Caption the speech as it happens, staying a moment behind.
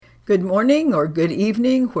Good morning or good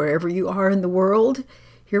evening, wherever you are in the world.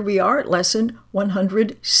 Here we are at lesson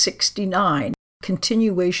 169,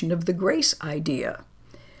 continuation of the grace idea.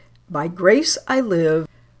 By grace I live,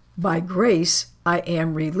 by grace I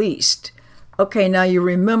am released. Okay, now you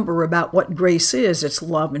remember about what grace is. It's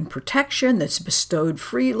love and protection that's bestowed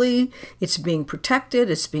freely. It's being protected.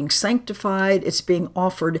 It's being sanctified. It's being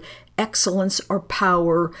offered excellence or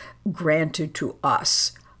power granted to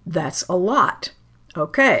us. That's a lot.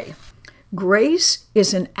 Okay. Grace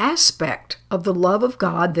is an aspect of the love of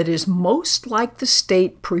God that is most like the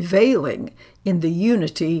state prevailing in the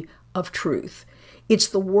unity of truth. It's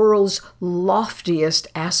the world's loftiest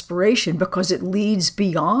aspiration because it leads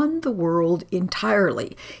beyond the world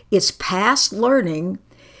entirely. It's past learning,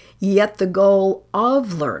 yet the goal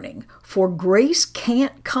of learning. For grace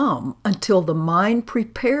can't come until the mind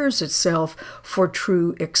prepares itself for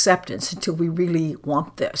true acceptance, until we really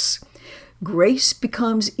want this. Grace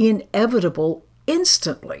becomes inevitable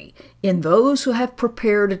instantly in those who have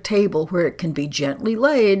prepared a table where it can be gently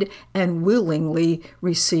laid and willingly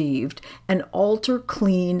received, an altar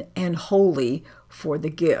clean and holy for the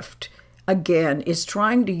gift. Again, it's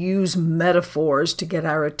trying to use metaphors to get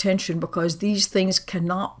our attention because these things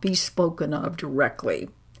cannot be spoken of directly.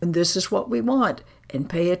 And this is what we want and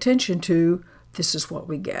pay attention to. This is what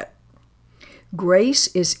we get. Grace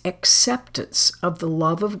is acceptance of the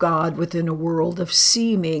love of God within a world of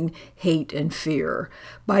seeming hate and fear.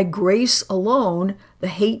 By grace alone, the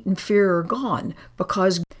hate and fear are gone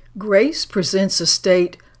because grace presents a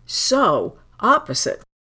state so opposite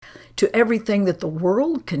to everything that the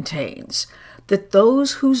world contains, that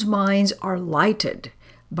those whose minds are lighted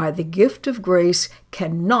by the gift of grace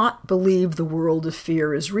cannot believe the world of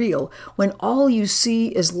fear is real. When all you see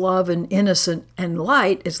is love and innocent and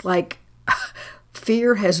light, it's like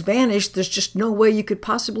fear has vanished. There's just no way you could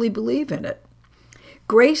possibly believe in it.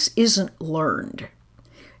 Grace isn't learned.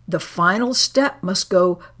 The final step must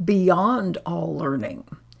go beyond all learning.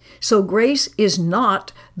 So grace is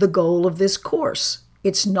not the goal of this course.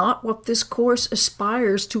 It's not what this course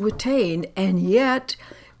aspires to attain, and yet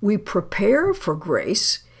we prepare for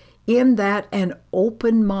grace in that an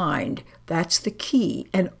open mind, that's the key,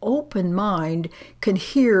 an open mind can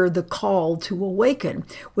hear the call to awaken.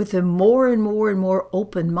 With a more and more and more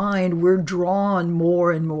open mind, we're drawn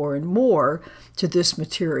more and more and more to this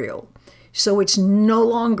material. So it's no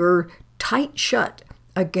longer tight shut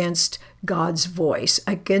against God's voice,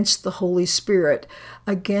 against the Holy Spirit,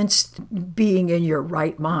 against being in your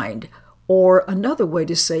right mind. Or another way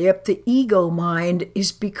to say it, the ego mind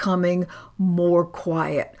is becoming more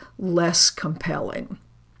quiet, less compelling.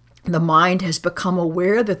 The mind has become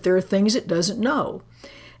aware that there are things it doesn't know,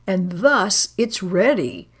 and thus it's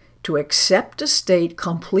ready to accept a state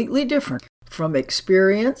completely different from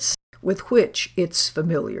experience with which it's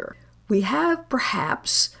familiar. We have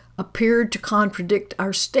perhaps appeared to contradict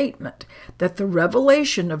our statement that the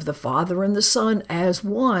revelation of the Father and the Son as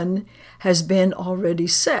one has been already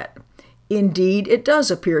set. Indeed, it does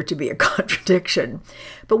appear to be a contradiction.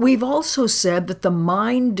 But we've also said that the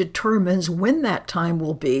mind determines when that time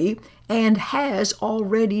will be and has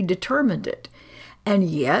already determined it. And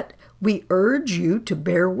yet, we urge you to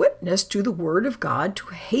bear witness to the Word of God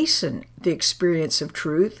to hasten the experience of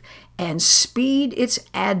truth and speed its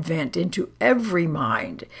advent into every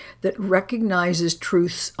mind that recognizes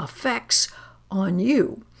truth's effects on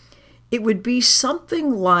you. It would be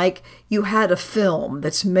something like you had a film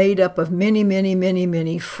that's made up of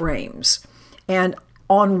many frames. And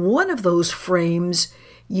on one of those frames,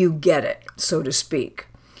 you get it, so to speak.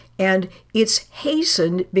 And it's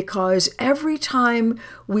hastened because every time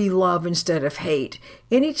we love instead of hate,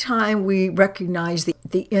 anytime we recognize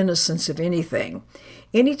the innocence of anything,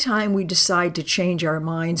 anytime we decide to change our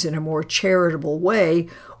minds in a more charitable way,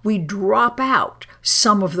 we drop out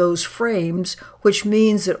some of those frames, which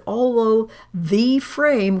means that although the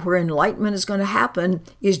frame where enlightenment is going to happen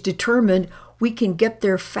is determined, we can get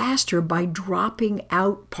there faster by dropping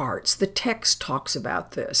out parts. The text talks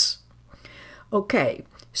about this. Okay,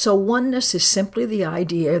 so oneness is simply the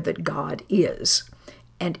idea that God is,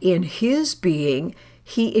 and in His being,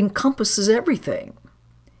 He encompasses everything.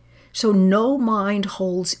 So no mind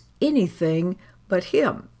holds anything but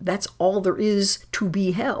Him. That's all there is to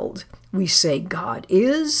be held. We say God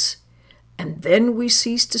is, and then we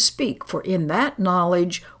cease to speak, for in that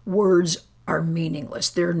knowledge, words are meaningless.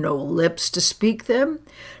 There are no lips to speak them,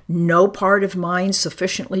 no part of mind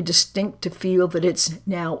sufficiently distinct to feel that it's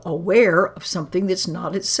now aware of something that's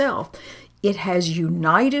not itself. It has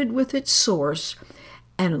united with its source,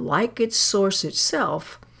 and like its source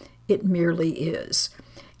itself, it merely is.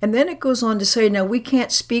 And then it goes on to say, now we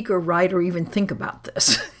can't speak or write or even think about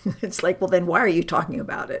this. It's like, well, then why are you talking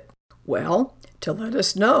about it? Well, to let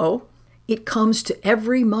us know, it comes to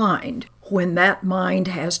every mind when that mind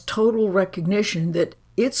has total recognition that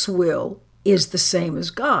its will is the same as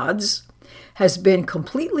God's, has been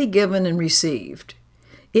completely given and received.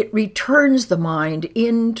 It returns the mind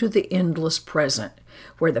into the endless present,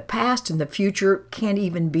 where the past and the future can't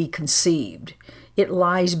even be conceived. It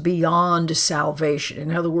lies beyond salvation.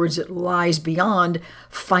 In other words, it lies beyond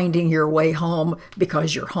finding your way home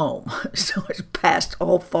because you're home. So it's past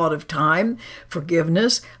all thought of time,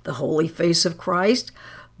 forgiveness, the holy face of Christ,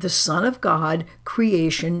 the Son of God,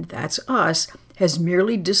 creation, that's us, has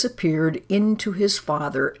merely disappeared into his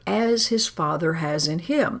Father as his Father has in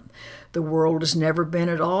him. The world has never been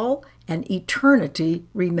at all, and eternity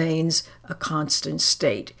remains a constant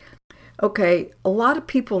state. Okay, a lot of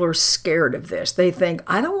people are scared of this. They think,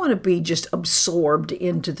 I don't want to be just absorbed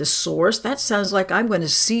into the source. That sounds like I'm going to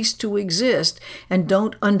cease to exist. And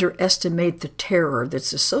don't underestimate the terror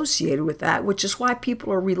that's associated with that, which is why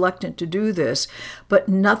people are reluctant to do this. But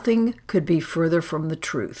nothing could be further from the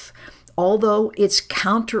truth. Although it's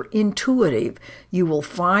counterintuitive, you will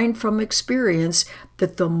find from experience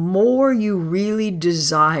that the more you really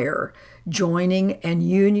desire joining and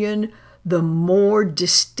union, the more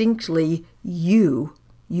distinctly you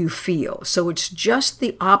feel. So it's just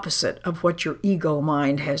the opposite of what your ego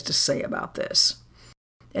mind has to say about this.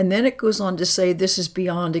 And then it goes on to say this is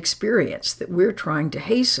beyond experience that we're trying to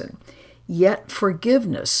hasten. Yet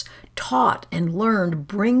forgiveness, taught and learned,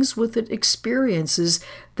 brings with it experiences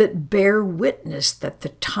that bear witness that the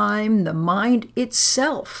time the mind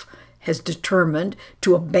itself has determined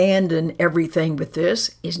to abandon everything but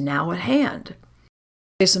this is now at hand.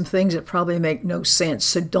 Some things that probably make no sense,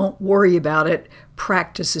 so don't worry about it.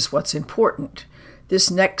 Practice is what's important.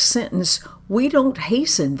 This next sentence, we don't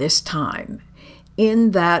hasten this time,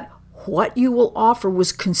 in that what you will offer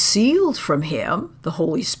was concealed from him, the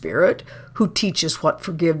Holy Spirit, who teaches what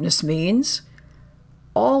forgiveness means.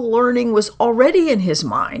 All learning was already in his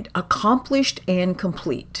mind, accomplished and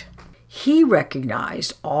complete. He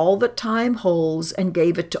recognized all that time holds and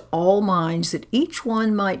gave it to all minds that each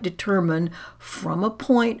one might determine from a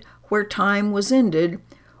point where time was ended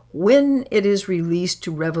when it is released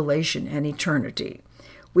to revelation and eternity.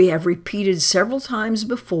 We have repeated several times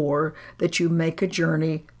before that you make a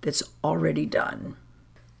journey that's already done.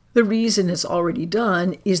 The reason it's already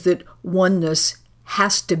done is that oneness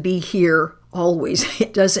has to be here always.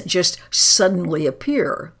 It doesn't just suddenly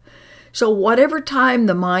appear. So whatever time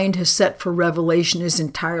the mind has set for revelation is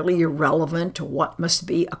entirely irrelevant to what must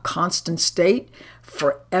be a constant state,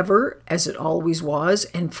 forever as it always was,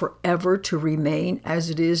 and forever to remain as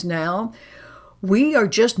it is now. We are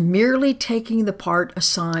just merely taking the part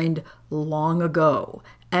assigned long ago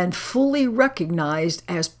and fully recognized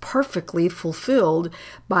as perfectly fulfilled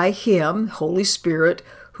by Him, Holy Spirit,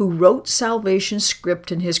 who wrote salvation's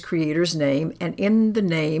script in his Creator's name and in the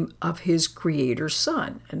name of his Creator's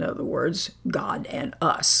Son. In other words, God and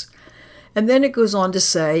us. And then it goes on to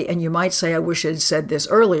say, and you might say, I wish I had said this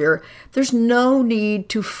earlier, there's no need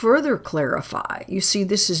to further clarify. You see,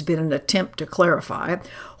 this has been an attempt to clarify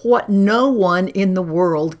what no one in the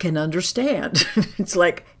world can understand. It's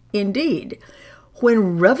like, indeed,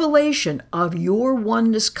 when revelation of your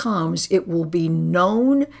oneness comes, it will be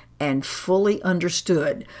known and fully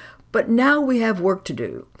understood. But now we have work to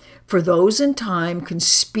do. For those in time can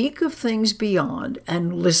speak of things beyond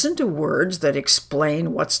and listen to words that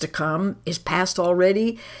explain what's to come is past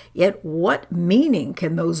already, yet what meaning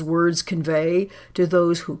can those words convey to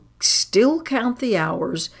those who still count the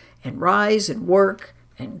hours and rise and work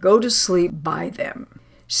and go to sleep by them?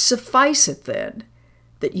 Suffice it then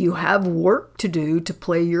that you have work to do to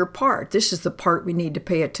play your part. This is the part we need to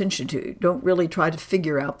pay attention to. Don't really try to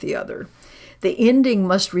figure out the other. The ending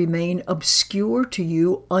must remain obscure to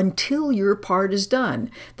you until your part is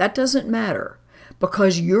done. That doesn't matter,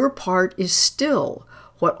 because your part is still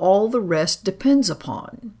what all the rest depends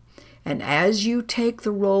upon. And as you take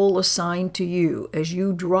the role assigned to you, as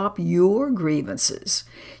you drop your grievances,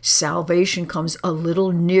 salvation comes a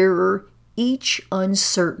little nearer each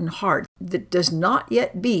uncertain heart that does not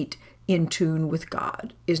yet beat in tune with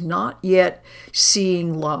God, is not yet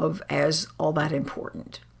seeing love as all that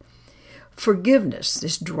important. Forgiveness,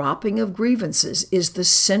 this dropping of grievances, is the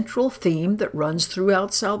central theme that runs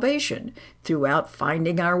throughout salvation, throughout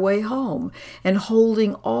finding our way home, and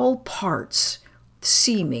holding all parts,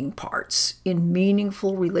 seeming parts, in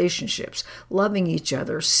meaningful relationships, loving each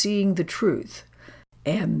other, seeing the truth.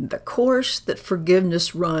 And the course that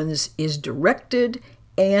forgiveness runs is directed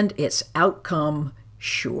and its outcome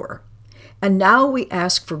sure. And now we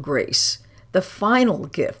ask for grace, the final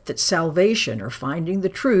gift that salvation or finding the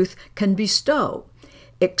truth can bestow.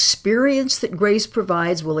 Experience that grace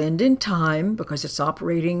provides will end in time because it's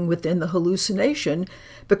operating within the hallucination,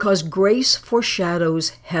 because grace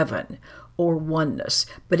foreshadows heaven or oneness,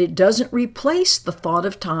 but it doesn't replace the thought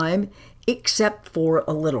of time except for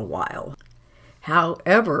a little while.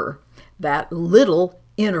 However, that little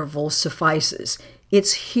interval suffices.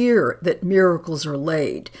 It's here that miracles are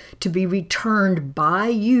laid, to be returned by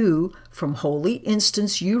you from holy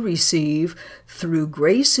instance you receive through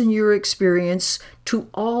grace in your experience to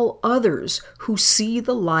all others who see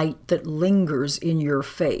the light that lingers in your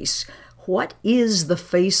face. What is the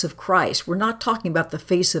face of Christ? We're not talking about the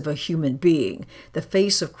face of a human being. The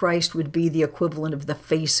face of Christ would be the equivalent of the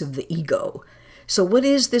face of the ego. So what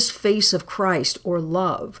is this face of Christ or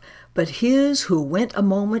love? But his who went a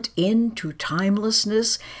moment into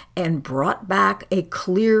timelessness and brought back a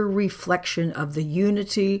clear reflection of the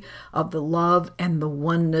unity, of the love and the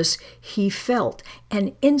oneness he felt,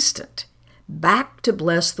 an instant, back to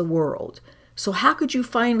bless the world. So how could you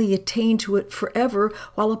finally attain to it forever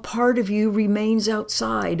while a part of you remains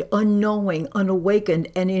outside, unknowing, unawakened,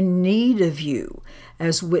 and in need of you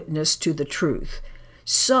as witness to the truth?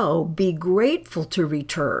 So be grateful to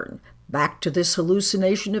return back to this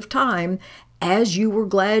hallucination of time as you were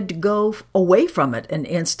glad to go away from it an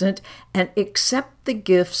instant and accept the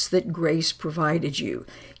gifts that grace provided you.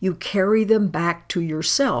 You carry them back to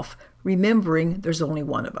yourself, remembering there's only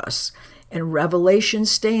one of us. And revelation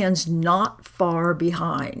stands not far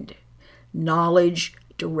behind. Knowledge,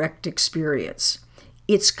 direct experience.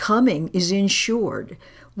 Its coming is ensured.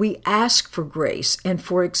 We ask for grace and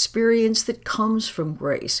for experience that comes from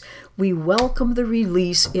grace. We welcome the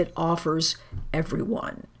release it offers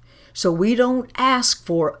everyone. So we don't ask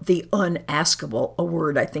for the unaskable, a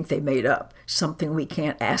word I think they made up, something we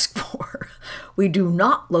can't ask for. We do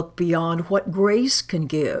not look beyond what grace can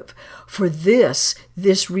give. For this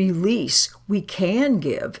release we can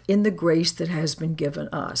give in the grace that has been given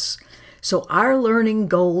us. So our learning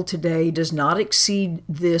goal today does not exceed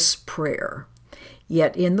this prayer.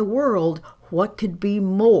 Yet in the world, what could be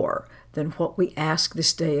more than what we ask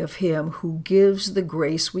this day of him who gives the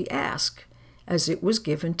grace we ask, as it was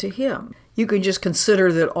given to him? You can just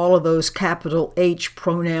consider that all of those capital H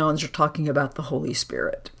pronouns are talking about the Holy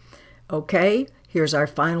Spirit. Okay, here's our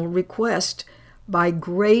final request. By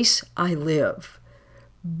grace I live.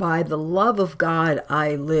 By the love of God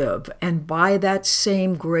I live, and by that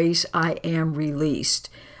same grace I am released.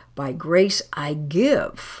 By grace I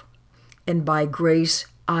give, and by grace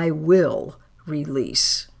I will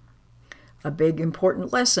release. A big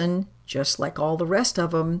important lesson, just like all the rest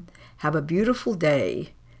of them. Have a beautiful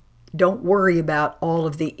day. Don't worry about all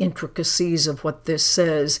of the intricacies of what this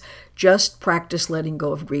says. Just practice letting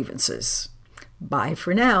go of grievances. Bye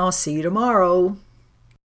for now. See you tomorrow.